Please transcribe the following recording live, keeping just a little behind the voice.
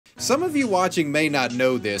Some of you watching may not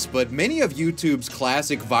know this, but many of YouTube's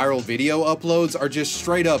classic viral video uploads are just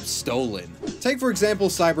straight up stolen. Take for example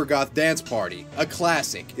CyberGoth Dance Party, a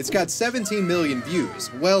classic. It's got 17 million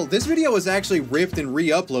views. Well, this video was actually ripped and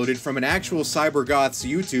re-uploaded from an actual CyberGoth's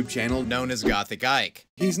YouTube channel known as Gothic Ike.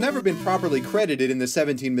 He's never been properly credited in the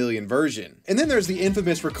 17 million version. And then there's the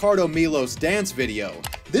infamous Ricardo Milos dance video.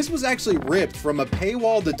 This was actually ripped from a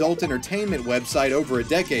paywalled adult entertainment website over a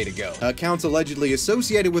decade ago. Accounts allegedly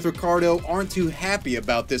associated with Ricardo aren't too happy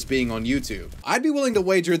about this being on YouTube. I'd be willing to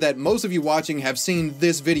wager that most of you watching have seen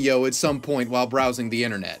this video at some point while browsing the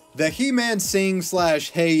internet. The He-Man Sing /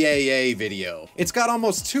 HEYYEYYAA video. It's got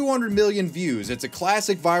almost 200 million views. It's a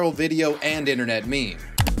classic viral video and internet meme.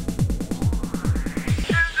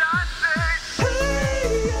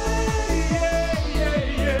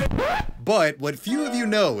 But what few of you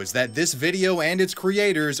know is that this video and its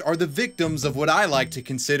creators are the victims of what I like to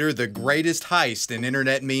consider the greatest heist in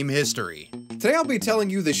internet meme history. Today I'll be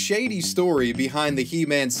telling you the shady story behind the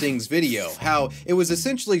He-Man Sings video, how it was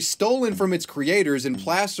essentially stolen from its creators and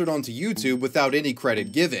plastered onto YouTube without any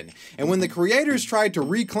credit given. And when the creators tried to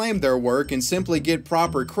reclaim their work and simply get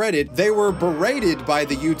proper credit, they were berated by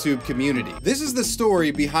the YouTube community. This is the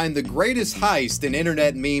story behind the greatest heist in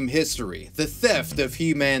internet meme history, the theft of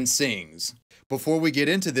He-Man Sings. Before we get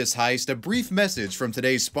into this heist, a brief message from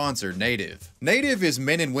today's sponsor, Native. Native is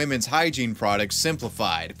men and women's hygiene products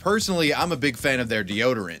simplified. Personally, I'm a big fan of their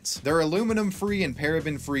deodorants. Their aluminum-free and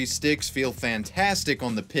paraben-free sticks feel fantastic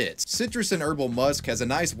on the pits. Citrus and herbal musk has a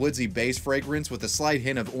nice woodsy base fragrance with a slight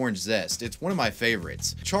hint of orange zest. It's one of my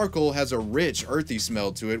favorites. Charcoal has a rich, earthy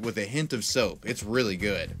smell to it with a hint of soap. It's really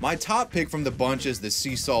good. My top pick from the bunch is the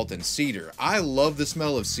sea salt and cedar. I love the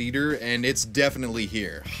smell of cedar, and it's definitely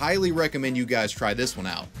here. Highly recommend you guys try this one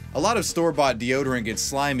out. A lot of store-bought deodorant gets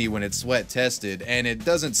slimy when it's sweat tested, and it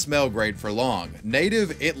doesn't smell great for long.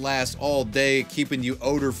 Native, it lasts all day, keeping you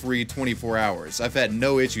odor-free 24 hours. I've had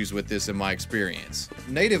no issues with this in my experience.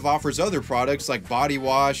 Native offers other products like body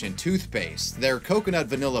wash and toothpaste. Their coconut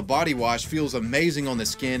vanilla body wash feels amazing on the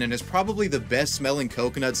skin and is probably the best smelling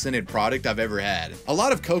coconut scented product I've ever had. A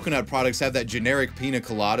lot of coconut products have that generic pina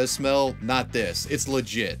colada smell. Not this. It's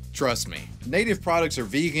legit. Trust me. Native products are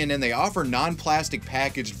vegan and they offer non-plastic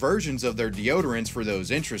packaged versions of their deodorants for those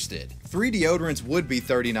interested. 3 deodorants would be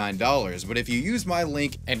 $39, but if you use my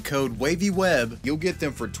link and code WAVYWEB, you'll get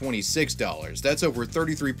them for $26. That's over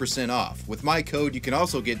 33% off. With my code, you can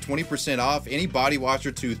also get 20% off any body wash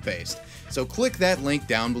or toothpaste. So click that link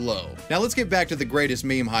down below. Now let's get back to the greatest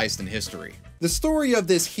meme heist in history. The story of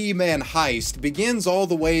this He-Man heist begins all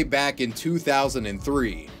the way back in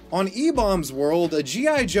 2003. On E-Bomb's World, a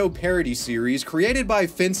G.I. Joe parody series created by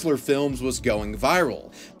Fensler Films was going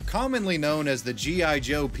viral. Commonly known as the G.I.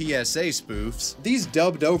 Joe PSA spoofs, these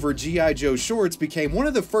dubbed-over G.I. Joe shorts became one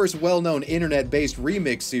of the first well-known internet-based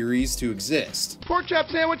remix series to exist. Pork chop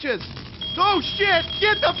sandwiches! Oh shit!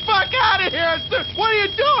 Get the fuck out of here! What are you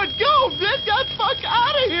doing? Go! Get the fuck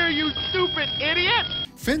out of here, you stupid idiot!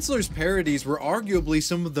 Fensler's parodies were arguably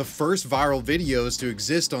some of the first viral videos to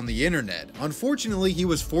exist on the internet. Unfortunately, he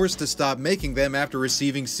was forced to stop making them after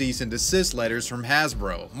receiving cease and desist letters from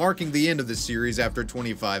Hasbro, marking the end of the series after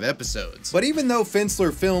 25 episodes. But even though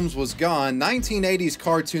Fensler Films was gone, 1980s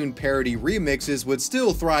cartoon parody remixes would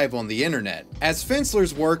still thrive on the internet, as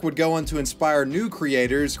Fensler's work would go on to inspire new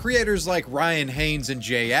creators like Ryan Haynes and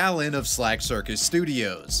Jay Allen of Slack Circus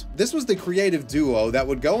Studios. This was the creative duo that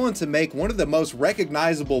would go on to make one of the most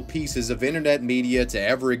recognizable pieces of internet media to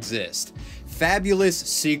ever exist, Fabulous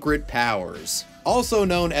Secret Powers, also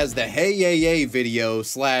known as the HEYYEYAAA video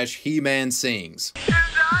 / He-Man Sings.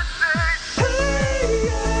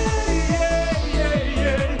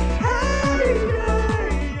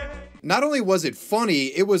 Not only was it funny,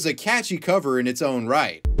 it was a catchy cover in its own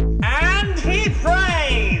right. And he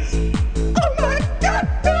prays! Oh my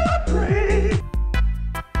God, praise!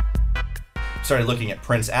 Started looking at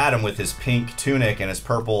Prince Adam with his pink tunic and his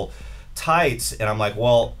purple tights, and I'm like,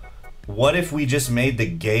 well, what if we just made the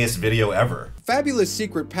gayest video ever? Fabulous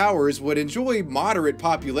Secret Powers would enjoy moderate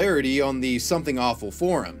popularity on the Something Awful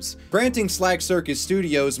forums, granting Slack Circus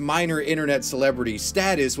Studios minor internet celebrity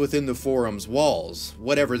status within the forum's walls,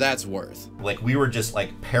 whatever that's worth. Like, we were just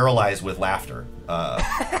like paralyzed with laughter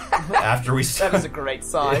after we That is a great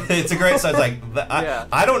sign. It's a great sign. It's like,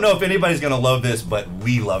 I don't know if anybody's gonna love this, but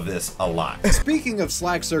we love this a lot. Speaking of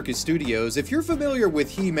Slack Circus Studios, if you're familiar with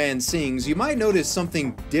He-Man Sings, you might notice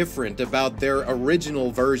something different about their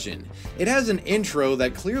original version. It has an intro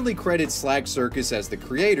that clearly credits Slack Circus as the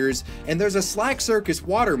creators, and there's a Slack Circus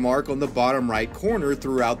watermark on the bottom right corner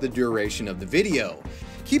throughout the duration of the video.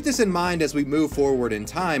 Keep this in mind as we move forward in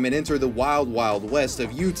time and enter the wild, wild west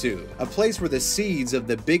of YouTube, a place where the seeds of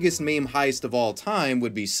the biggest meme heist of all time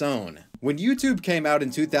would be sown. When YouTube came out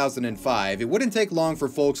in 2005, it wouldn't take long for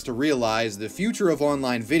folks to realize the future of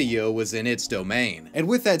online video was in its domain. And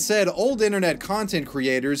with that said, old internet content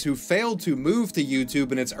creators who failed to move to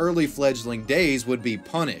YouTube in its early fledgling days would be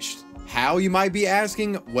punished. How, you might be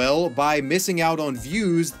asking? Well, by missing out on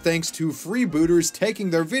views thanks to freebooters taking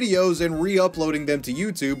their videos and re-uploading them to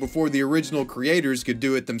YouTube before the original creators could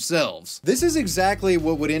do it themselves. This is exactly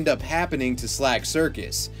what would end up happening to Slack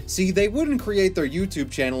Circus. See, they wouldn't create their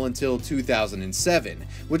YouTube channel until 2007,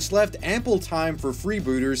 which left ample time for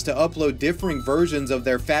freebooters to upload differing versions of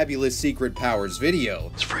their fabulous secret powers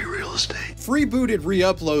video. It's free real estate. Freebooted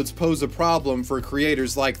re-uploads pose a problem for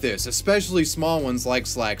creators like this, especially small ones like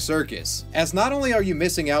Slack Circus. As not only are you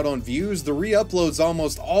missing out on views, the re-uploads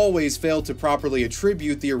almost always fail to properly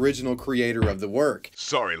attribute the original creator of the work.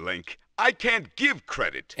 Sorry, Link. I can't give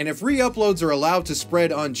credit. And if re-uploads are allowed to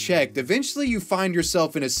spread unchecked, eventually you find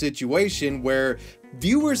yourself in a situation where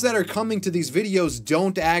viewers that are coming to these videos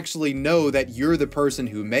don't actually know that you're the person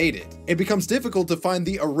who made it. It becomes difficult to find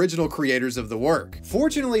the original creators of the work.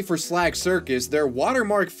 Fortunately for Slack Circus, their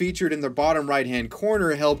watermark featured in the bottom right hand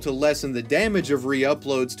corner helped to lessen the damage of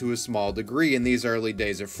re-uploads to a small degree in these early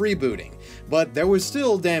days of freebooting, but there was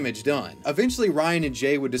still damage done. Eventually Ryan and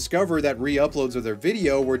Jay would discover that re-uploads of their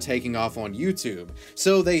video were taking off on YouTube,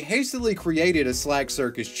 so they hastily created a Slack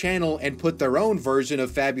Circus channel and put their own version of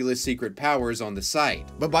Fabulous Secret Powers on the site.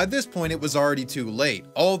 But by this point it was already too late.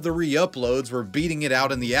 All of the re-uploads were beating it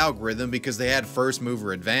out in the algorithm because they had first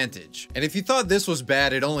mover advantage. And if you thought this was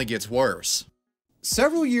bad, it only gets worse.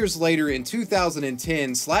 Several years later in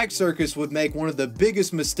 2010, Slack Circus would make one of the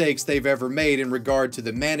biggest mistakes they've ever made in regard to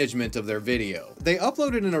the management of their video. They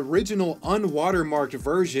uploaded an original unwatermarked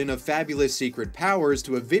version of Fabulous Secret Powers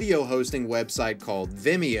to a video hosting website called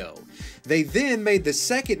Vimeo. They then made the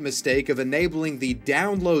second mistake of enabling the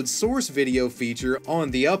download source video feature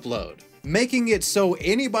on the upload, making it so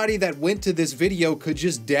anybody that went to this video could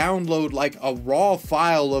just download like a raw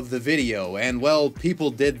file of the video, and well,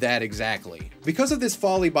 people did that exactly. Because of this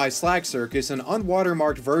folly by Slack Circus, an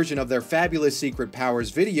unwatermarked version of their Fabulous Secret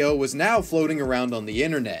Powers video was now floating around on the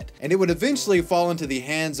internet, and it would eventually fall into the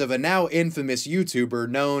hands of a now infamous YouTuber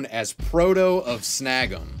known as Proto of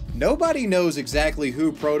Snag'em. Nobody knows exactly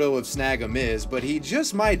who Proto of Snag'em is, but he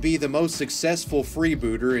just might be the most successful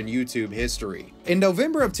freebooter in YouTube history. In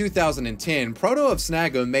November of 2010, Proto of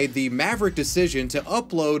Snag'em made the maverick decision to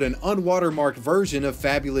upload an unwatermarked version of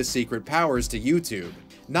Fabulous Secret Powers to YouTube.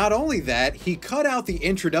 Not only that, he cut out the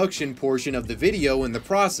introduction portion of the video in the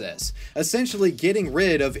process, essentially getting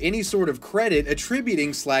rid of any sort of credit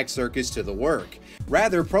attributing Slack Circus to the work.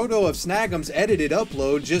 Rather, Proto of Snag'em's edited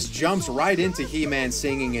upload just jumps right into He-Man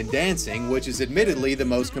singing and dancing, which is admittedly the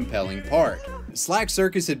most compelling part. Slack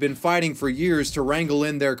Circus had been fighting for years to wrangle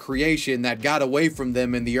in their creation that got away from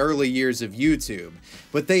them in the early years of YouTube,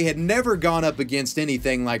 but they had never gone up against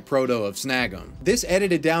anything like Proto of Snag'em. This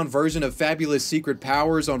edited down version of Fabulous Secret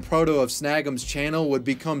Powers on Proto of Snag'em's channel would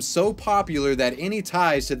become so popular that any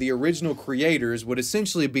ties to the original creators would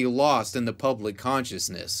essentially be lost in the public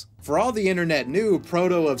consciousness. For all the internet knew,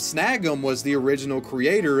 Proto of Snag'em was the original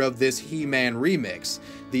creator of this He-Man remix.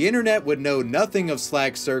 The internet would know nothing of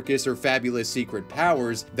Slack Circus or Fabulous Secret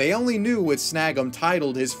Powers. They only knew what Snag'em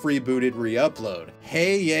titled his freebooted re-upload.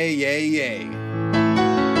 Hey yay yay yay.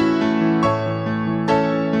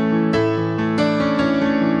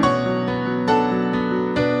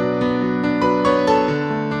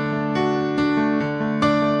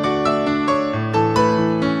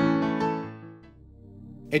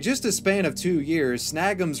 In just a span of 2 years,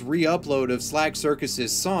 Snag'em's re-upload of Slack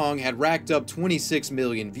Circus's song had racked up 26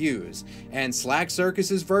 million views, and Slack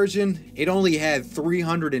Circus's version, it only had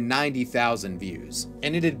 390,000 views,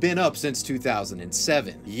 and it had been up since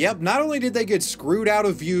 2007. Yep, not only did they get screwed out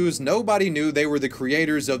of views, nobody knew they were the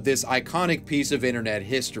creators of this iconic piece of internet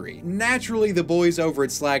history. Naturally, the boys over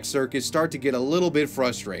at Slack Circus start to get a little bit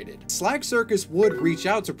frustrated. Slack Circus would reach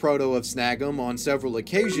out to Proto of Snag'em on several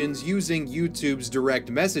occasions using YouTube's direct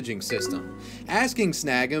messaging system, asking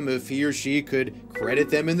Snag'em if he or she could credit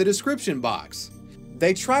them in the description box.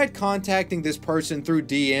 They tried contacting this person through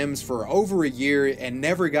DMs for over a year and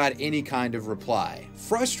never got any kind of reply.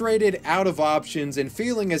 Frustrated, out of options, and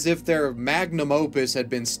feeling as if their magnum opus had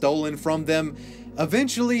been stolen from them,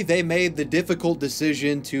 eventually they made the difficult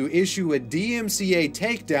decision to issue a DMCA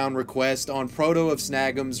takedown request on Proto of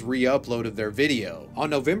Snag'em's re-upload of their video. On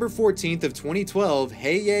November 14th of 2012,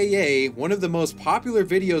 Hey Yay Yay, one of the most popular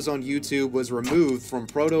videos on YouTube, was removed from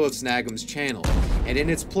Proto of Snag'em's channel. and in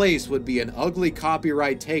its place would be an ugly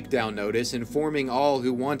copyright takedown notice informing all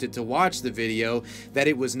who wanted to watch the video that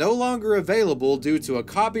it was no longer available due to a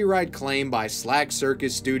copyright claim by Slack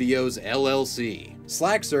Circus Studios LLC.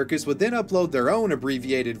 Slack Circus would then upload their own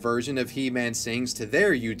abbreviated version of He-Man Sings to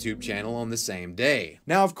their YouTube channel on the same day.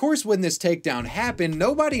 Now, of course, when this takedown happened,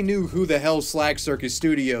 nobody knew who the hell Slack Circus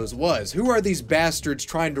Studios was. Who are these bastards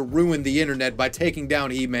trying to ruin the internet by taking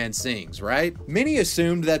down He-Man Sings, right? Many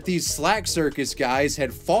assumed that these Slack Circus guys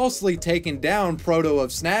had falsely taken down Proto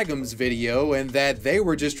of Snagum's video and that they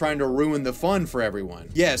were just trying to ruin the fun for everyone.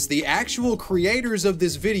 Yes, the actual creators of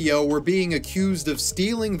this video were being accused of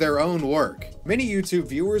stealing their own work. Many YouTube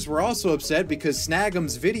viewers were also upset because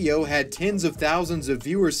Snagum's video had tens of thousands of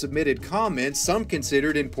viewer-submitted comments, some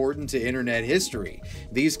considered important to internet history.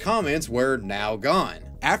 These comments were now gone.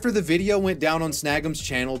 After the video went down on Snagum's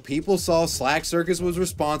channel, people saw Slack Circus was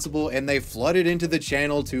responsible and they flooded into the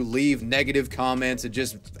channel to leave negative comments and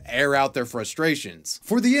just air out their frustrations.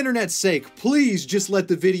 For the internet's sake, please just let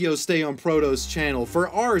the video stay on Proto's channel, for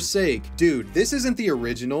our sake. Dude, this isn't the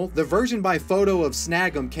original. The version by Photo of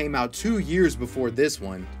Snagum came out 2 years before this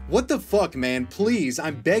one. What the fuck, man? Please,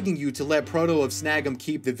 I'm begging you to let Proto of Snagum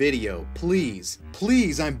keep the video. Please.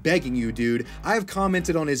 Please, I'm begging you, dude. I have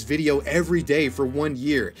commented on his video every day for 1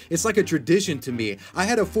 year. It's like a tradition to me. I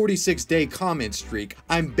had a 46-day comment streak.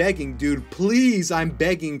 I'm begging, dude. Please, I'm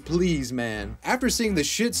begging, please, man. After seeing the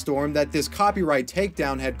shitstorm that this copyright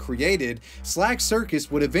takedown had created, Slack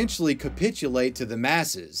Circus would eventually capitulate to the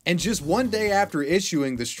masses. And just 1 day after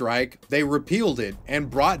issuing the strike, they repealed it and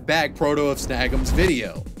brought back Proto of Snagum's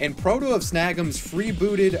video. And Proto of Snagum's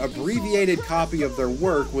freebooted, abbreviated copy of their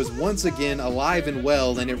work was once again alive and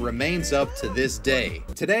well, and it remains up to this day.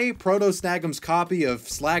 Today, Proto Snagum's copy of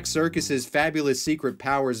Slack Circus's Fabulous Secret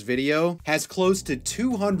Powers video has close to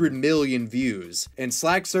 200 million views, and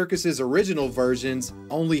Slack Circus's original versions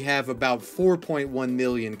only have about 4.1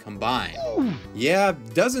 million combined. Yeah,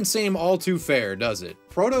 doesn't seem all too fair, does it?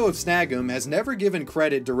 Proto of Snagum has never given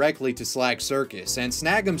credit directly to Slack Circus, and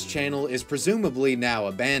Snagum's channel is presumably now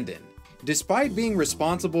abandoned. Despite being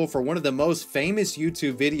responsible for one of the most famous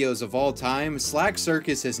YouTube videos of all time, Slack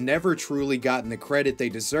Circus has never truly gotten the credit they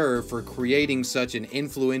deserve for creating such an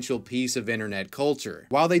influential piece of internet culture.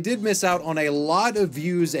 While they did miss out on a lot of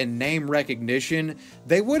views and name recognition,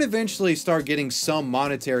 they would eventually start getting some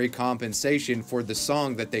monetary compensation for the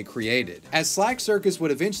song that they created, as Slack Circus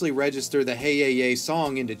would eventually register the Hey Yay Yay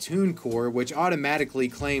song into TuneCore, which automatically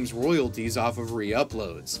claims royalties off of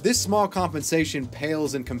re-uploads. This small compensation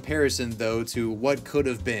pales in comparison though to what could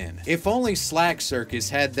have been. If only Slack Circus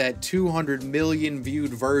had that 200 million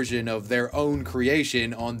viewed version of their own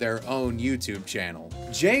creation on their own YouTube channel.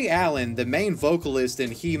 Jay Allen, the main vocalist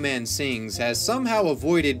in He-Man Sings, has somehow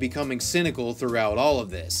avoided becoming cynical throughout all of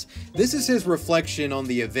this. This is his reflection on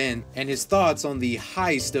the event and his thoughts on the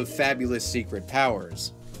heist of Fabulous Secret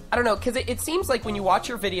Powers. I don't know, because it seems like when you watch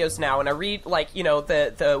your videos now, and I read, like, you know,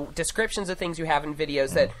 the descriptions of things you have in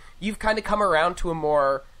videos, that you've kind of come around to a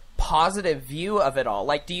more positive view of it all.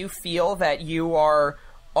 Like, do you feel that you are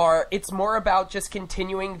it's more about just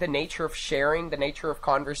continuing the nature of sharing, the nature of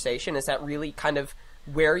conversation? Is that really kind of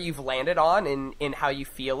where you've landed on in how you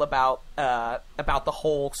feel about the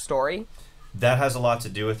whole story? That has a lot to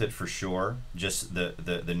do with it, for sure. Just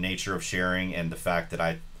the nature of sharing and the fact that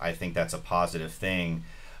I think that's a positive thing.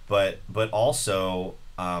 But also,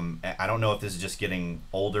 I don't know if this is just getting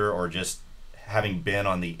older or just having been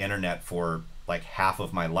on the internet for like half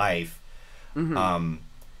of my life.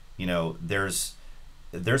 You know, there's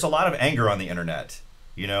a lot of anger on the internet.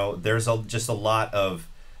 You know, there's just a lot of,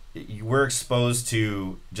 we're exposed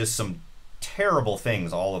to just some terrible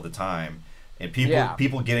things all of the time, and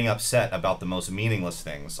people getting upset about the most meaningless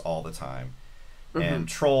things all the time, and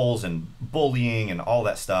trolls and bullying and all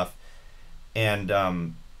that stuff.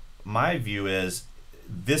 And my view is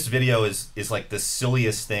this video is like the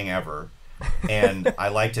silliest thing ever, and I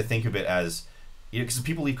like to think of it as, because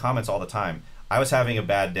people leave comments all the time. I was having a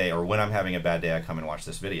bad day, or when I'm having a bad day, I come and watch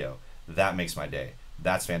this video. That makes my day.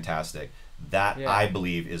 That's fantastic. That, I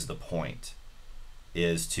believe, is the point,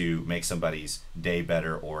 is to make somebody's day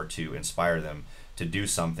better or to inspire them to do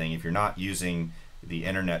something. If you're not using the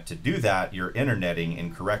internet to do that, you're interneting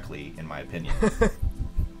incorrectly, in my opinion.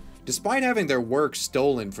 Despite having their work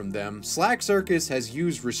stolen from them, Slack Circus has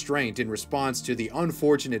used restraint in response to the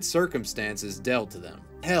unfortunate circumstances dealt to them.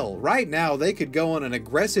 Hell, right now they could go on an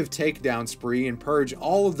aggressive takedown spree and purge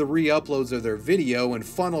all of the re-uploads of their video and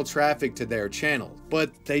funnel traffic to their channel,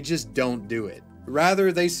 but they just don't do it.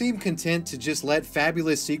 Rather, they seem content to just let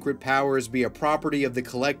Fabulous Secret Powers be a property of the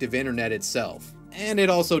collective internet itself. And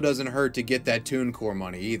it also doesn't hurt to get that TuneCore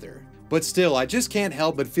money either. But still, I just can't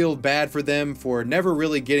help but feel bad for them for never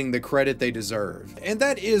really getting the credit they deserve. And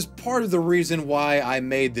that is part of the reason why I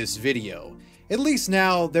made this video. At least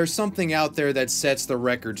now, there's something out there that sets the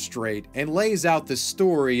record straight and lays out the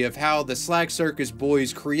story of how the Slack Circus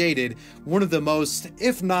boys created one of the most,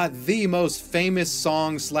 if not the most famous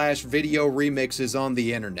song/video remixes on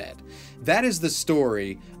the internet. That is the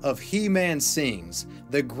story of He-Man Sings,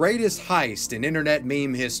 the greatest heist in internet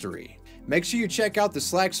meme history. Make sure you check out the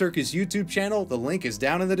Slack Circus YouTube channel, the link is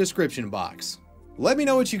down in the description box. Let me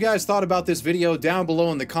know what you guys thought about this video down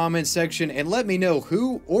below in the comments section, and let me know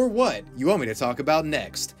who or what you want me to talk about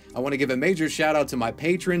next. I want to give a major shout out to my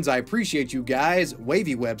patrons, I appreciate you guys.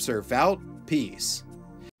 Wavy Web Surf out, peace.